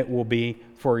than it will be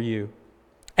for you.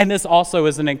 And this also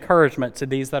is an encouragement to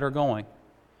these that are going.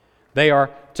 They are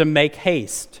to make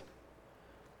haste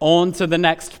on to the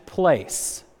next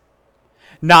place,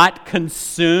 not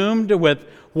consumed with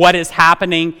what is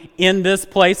happening in this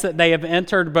place that they have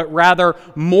entered, but rather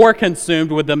more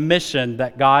consumed with the mission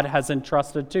that God has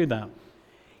entrusted to them.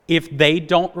 If they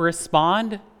don't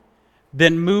respond,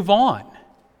 then move on.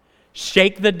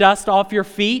 Shake the dust off your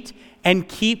feet and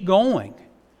keep going.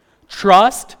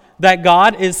 Trust that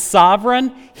God is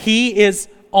sovereign. He is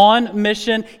on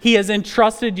mission. He has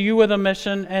entrusted you with a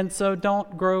mission, and so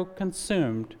don't grow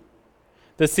consumed.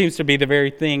 This seems to be the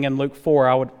very thing in Luke 4.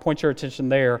 I would point your attention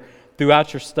there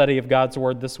throughout your study of God's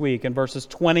Word this week. In verses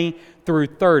 20 through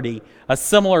 30, a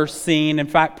similar scene, in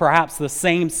fact, perhaps the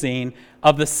same scene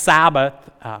of the Sabbath,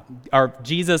 or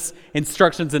Jesus'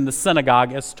 instructions in the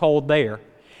synagogue is told there.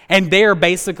 And there,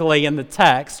 basically, in the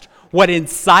text, what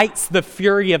incites the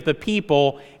fury of the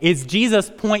people is Jesus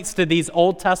points to these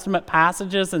Old Testament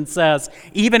passages and says,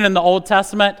 even in the Old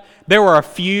Testament, there were a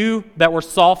few that were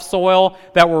soft soil,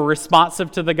 that were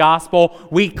responsive to the gospel.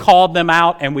 We called them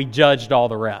out and we judged all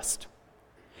the rest.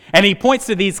 And he points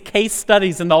to these case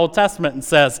studies in the Old Testament and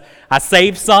says, I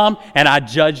saved some and I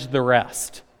judged the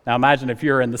rest. Now imagine if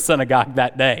you're in the synagogue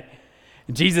that day.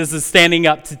 Jesus is standing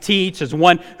up to teach as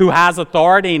one who has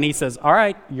authority, and he says, all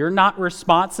right, you're not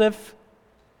responsive.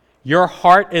 Your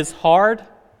heart is hard.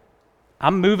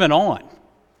 I'm moving on.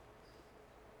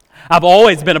 I've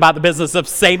always been about the business of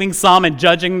saving some and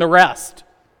judging the rest.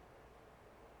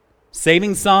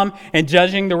 Saving some and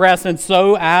judging the rest. And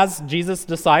so as Jesus'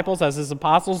 disciples, as his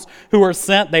apostles who are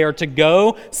sent, they are to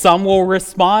go. Some will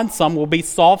respond. Some will be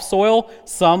soft soil.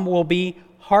 Some will be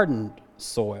hardened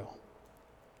soil.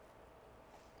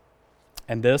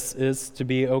 And this is to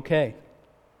be okay.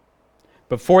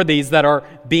 But for these that are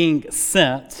being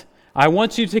sent, I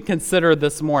want you to consider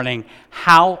this morning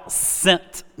how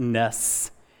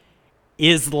sentness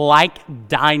is like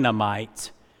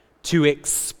dynamite to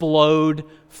explode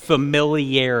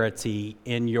familiarity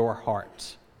in your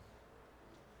heart.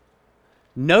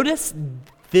 Notice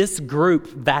this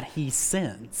group that he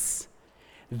sends.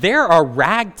 They're a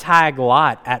ragtag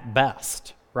lot at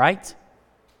best, right?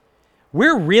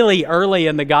 We're really early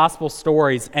in the gospel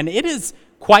stories, and it is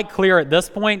quite clear at this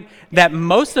point that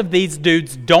most of these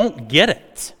dudes don't get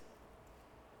it.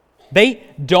 They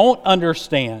don't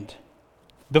understand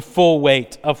the full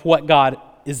weight of what God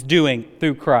is doing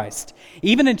through Christ.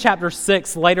 Even in chapter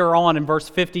 6, later on in verse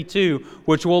 52,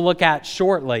 which we'll look at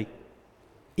shortly,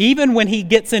 even when he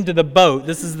gets into the boat,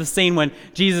 this is the scene when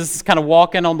Jesus is kind of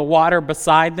walking on the water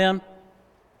beside them,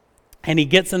 and he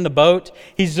gets in the boat.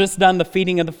 He's just done the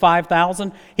feeding of the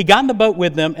 5,000. He got in the boat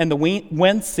with them, and the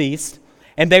wind ceased,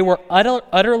 and they were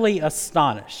utterly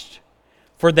astonished,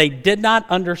 for they did not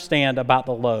understand about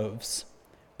the loaves,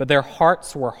 but their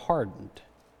hearts were hardened.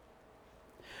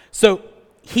 So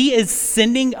he is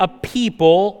sending a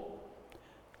people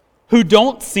who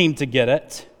don't seem to get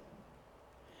it,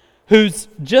 who's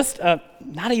just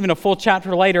not even a full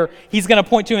chapter later, he's going to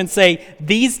point to and say,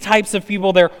 these types of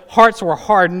people, their hearts were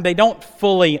hardened. They don't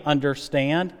fully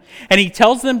understand. And he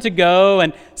tells them to go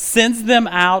and sends them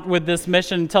out with this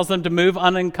mission and tells them to move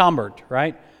unencumbered,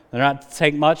 right? They're not to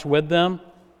take much with them.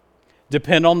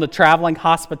 Depend on the traveling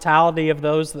hospitality of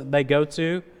those that they go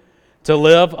to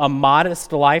live a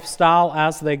modest lifestyle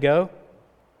as they go.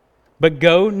 But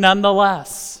go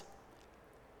nonetheless.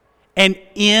 And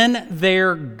in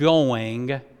their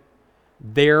going,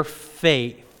 their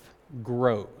faith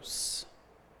grows.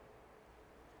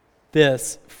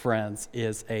 This, friends,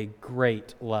 is a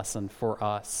great lesson for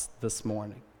us this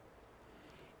morning.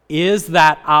 Is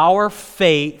that our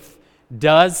faith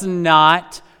does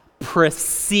not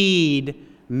precede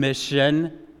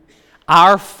mission.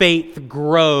 Our faith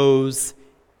grows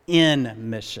in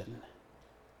mission.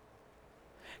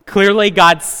 Clearly,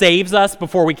 God saves us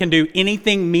before we can do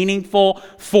anything meaningful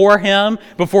for Him,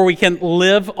 before we can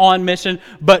live on mission.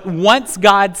 But once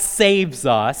God saves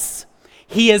us,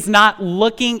 He is not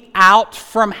looking out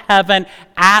from heaven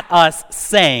at us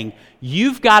saying,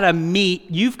 you've got to meet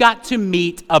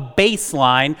a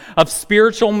baseline of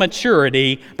spiritual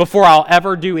maturity before I'll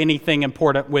ever do anything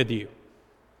important with you.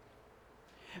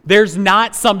 There's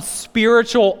not some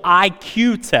spiritual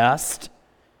IQ test,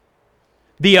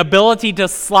 the ability to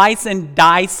slice and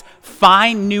dice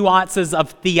fine nuances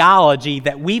of theology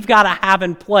that we've got to have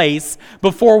in place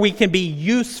before we can be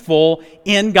useful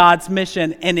in God's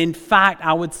mission. And in fact,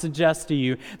 I would suggest to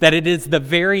you that it is the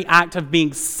very act of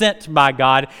being sent by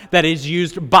God that is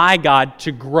used by God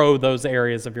to grow those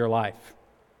areas of your life.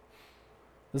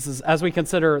 This is as we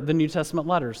consider the New Testament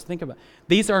letters. Think about it.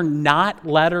 These are not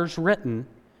letters written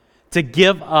to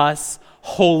give us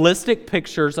holistic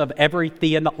pictures of every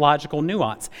theological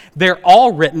nuance. They're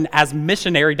all written as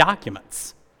missionary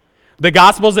documents. The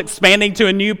gospel's expanding to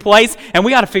a new place, and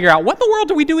we got to figure out, what in the world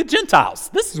do we do with Gentiles?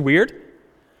 This is weird.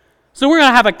 So we're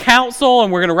going to have a council,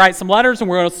 and we're going to write some letters, and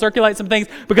we're going to circulate some things,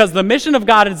 because the mission of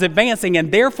God is advancing, and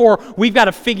therefore we've got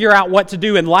to figure out what to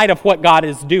do in light of what God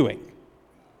is doing.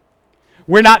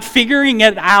 We're not figuring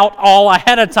it out all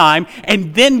ahead of time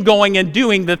and then going and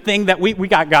doing the thing that we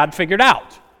got God figured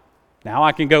out. Now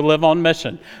I can go live on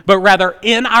mission. But rather,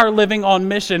 in our living on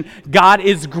mission, God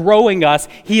is growing us.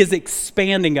 He is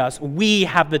expanding us. We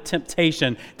have the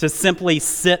temptation to simply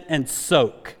sit and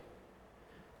soak.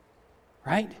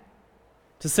 Right?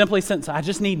 To simply sit and say, I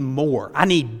just need more. I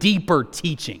need deeper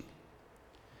teaching.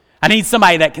 I need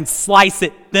somebody that can slice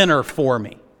it thinner for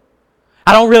me.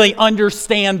 I don't really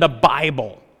understand the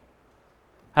Bible.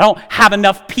 I don't have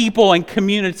enough people and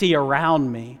community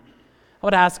around me. I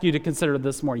would ask you to consider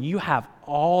this morning. You have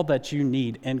all that you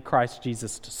need in Christ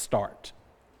Jesus to start.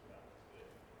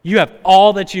 You have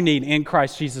all that you need in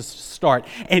Christ Jesus to start.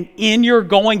 And in your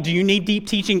going, do you need deep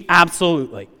teaching?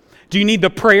 Absolutely. Do you need the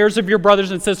prayers of your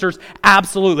brothers and sisters?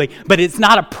 Absolutely. But it's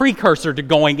not a precursor to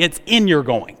going. It's in your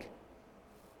going.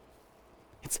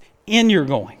 It's in your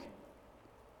going.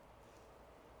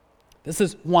 This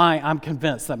is why I'm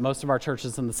convinced that most of our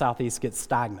churches in the Southeast get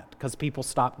stagnant, because people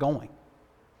stop going.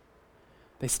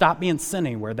 They stop being sent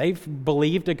anywhere. They've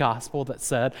believed a gospel that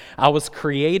said, I was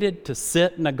created to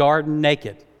sit in a garden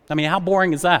naked. I mean, how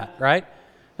boring is that, right?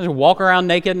 I just walk around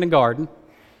naked in the garden,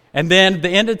 and then at the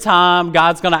end of time,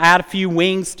 God's going to add a few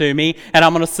wings to me, and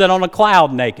I'm going to sit on a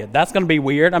cloud naked. That's going to be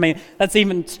weird. I mean, that's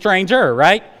even stranger,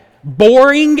 right?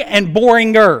 Boring and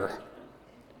boringer.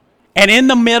 And in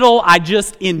the middle, I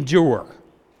just endure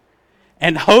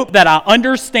and hope that I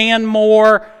understand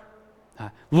more,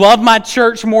 love my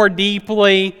church more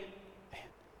deeply,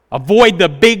 avoid the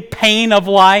big pain of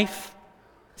life.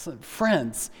 Listen,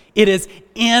 friends, it is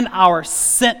in our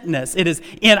sentness, it is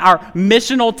in our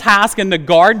missional task in the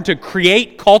garden to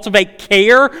create, cultivate,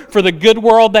 care for the good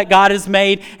world that God has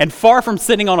made. And far from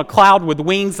sitting on a cloud with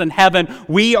wings in heaven,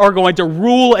 we are going to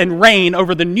rule and reign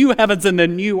over the new heavens and the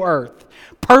new earth,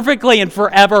 perfectly and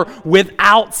forever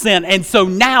without sin. And so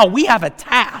now we have a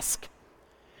task.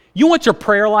 You want your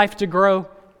prayer life to grow?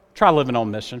 Try living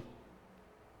on mission.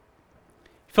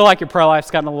 You feel like your prayer life's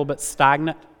gotten a little bit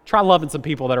stagnant? Try loving some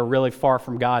people that are really far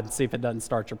from God and see if it doesn't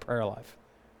start your prayer life.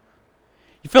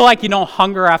 You feel like you don't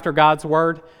hunger after God's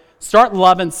word? Start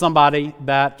loving somebody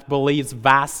that believes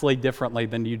vastly differently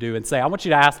than you do and say, I want you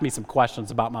to ask me some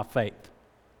questions about my faith.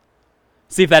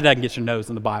 See if that doesn't get your nose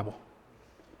in the Bible.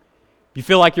 If you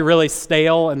feel like you're really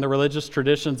stale in the religious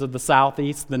traditions of the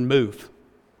Southeast, then move.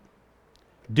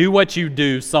 Do what you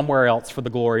do somewhere else for the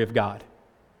glory of God.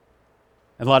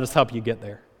 And let us help you get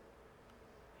there.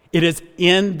 It is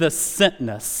in the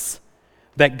sentness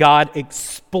that God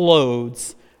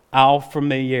explodes our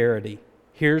familiarity.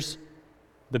 Here's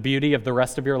the beauty of the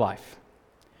rest of your life.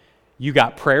 You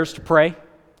got prayers to pray,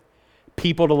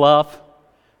 people to love,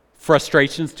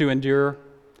 frustrations to endure,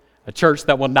 a church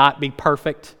that will not be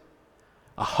perfect,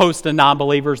 a host of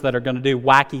non-believers that are going to do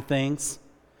wacky things,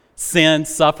 sin,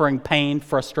 suffering, pain,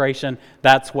 frustration.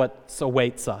 That's what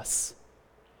awaits us.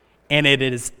 And it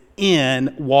is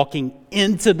in walking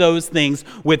into those things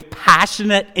with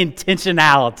passionate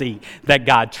intentionality that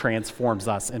God transforms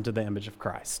us into the image of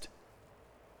Christ.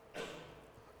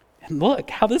 And look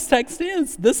how this text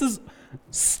ends. This is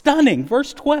stunning.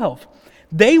 Verse 12.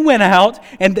 They went out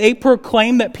and they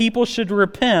proclaimed that people should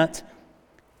repent,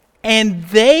 and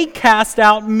they cast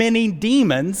out many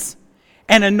demons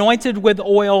and anointed with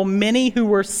oil many who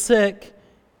were sick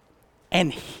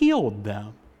and healed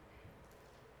them.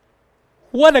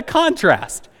 What a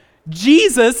contrast.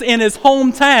 Jesus in his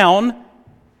hometown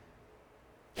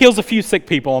heals a few sick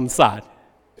people on the side.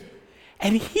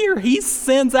 And here he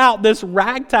sends out this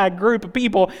ragtag group of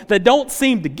people that don't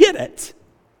seem to get it.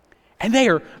 And they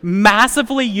are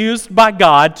massively used by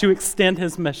God to extend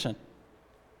his mission.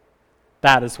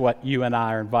 That is what you and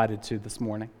I are invited to this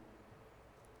morning.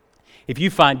 If you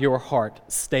find your heart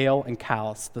stale and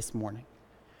callous this morning,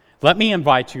 let me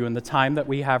invite you in the time that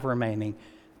we have remaining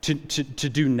to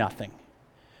do nothing,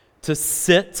 to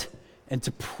sit and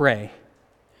to pray.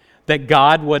 That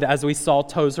God would, as we saw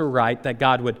Tozer write, that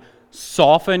God would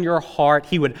soften your heart.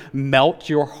 He would melt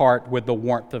your heart with the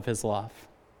warmth of his love.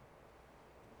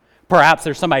 Perhaps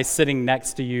there's somebody sitting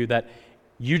next to you that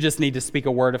you just need to speak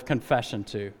a word of confession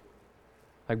to.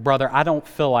 Like, brother, I don't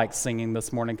feel like singing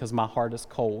this morning because my heart is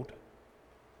cold.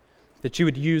 That you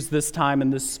would use this time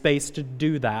and this space to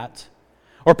do that.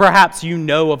 Or perhaps you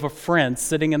know of a friend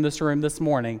sitting in this room this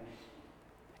morning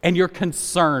and you're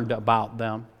concerned about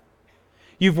them.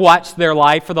 You've watched their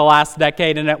life for the last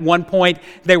decade, and at one point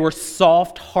they were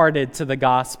soft-hearted to the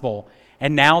gospel,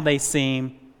 and now they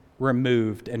seem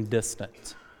removed and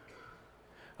distant.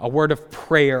 A word of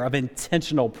prayer, of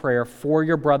intentional prayer for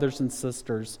your brothers and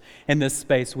sisters in this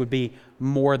space would be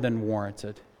more than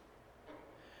warranted.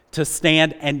 To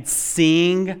stand and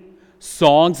sing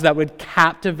songs that would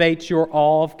captivate your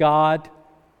awe of God,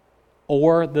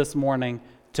 or this morning,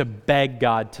 to beg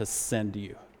God to send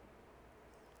you.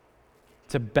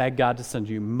 To beg God to send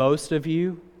you. Most of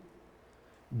you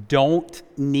don't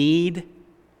need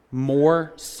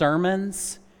more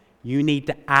sermons. You need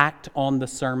to act on the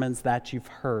sermons that you've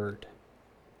heard.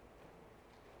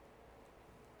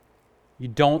 You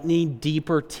don't need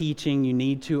deeper teaching. You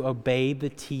need to obey the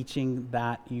teaching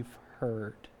that you've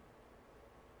heard.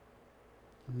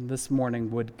 This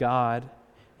morning, would God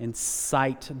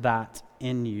incite that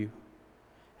in you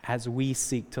as we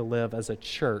seek to live as a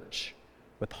church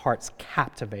with hearts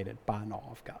captivated by an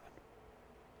awe of God?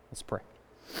 Let's pray.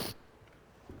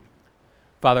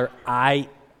 Father, I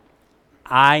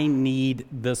need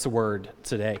this word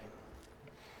today.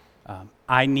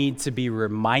 I need to be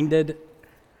reminded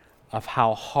of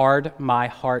how hard my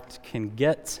heart can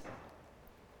get.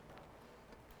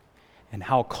 and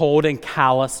how cold and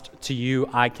calloused to you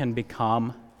I can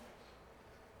become.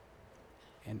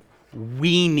 And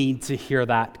we need to hear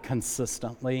that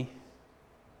consistently.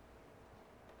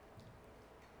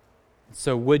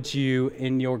 So would you,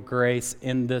 in your grace,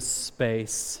 in this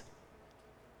space,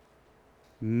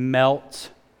 melt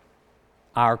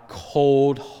our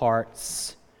cold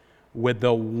hearts with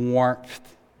the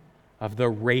warmth of the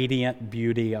radiant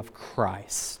beauty of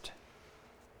Christ.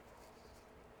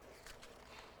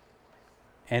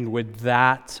 And would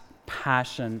that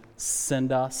passion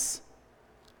send us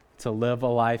to live a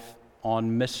life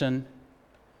on mission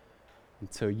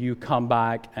until you come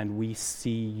back and we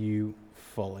see you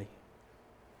fully.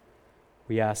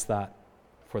 We ask that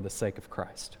for the sake of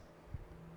Christ.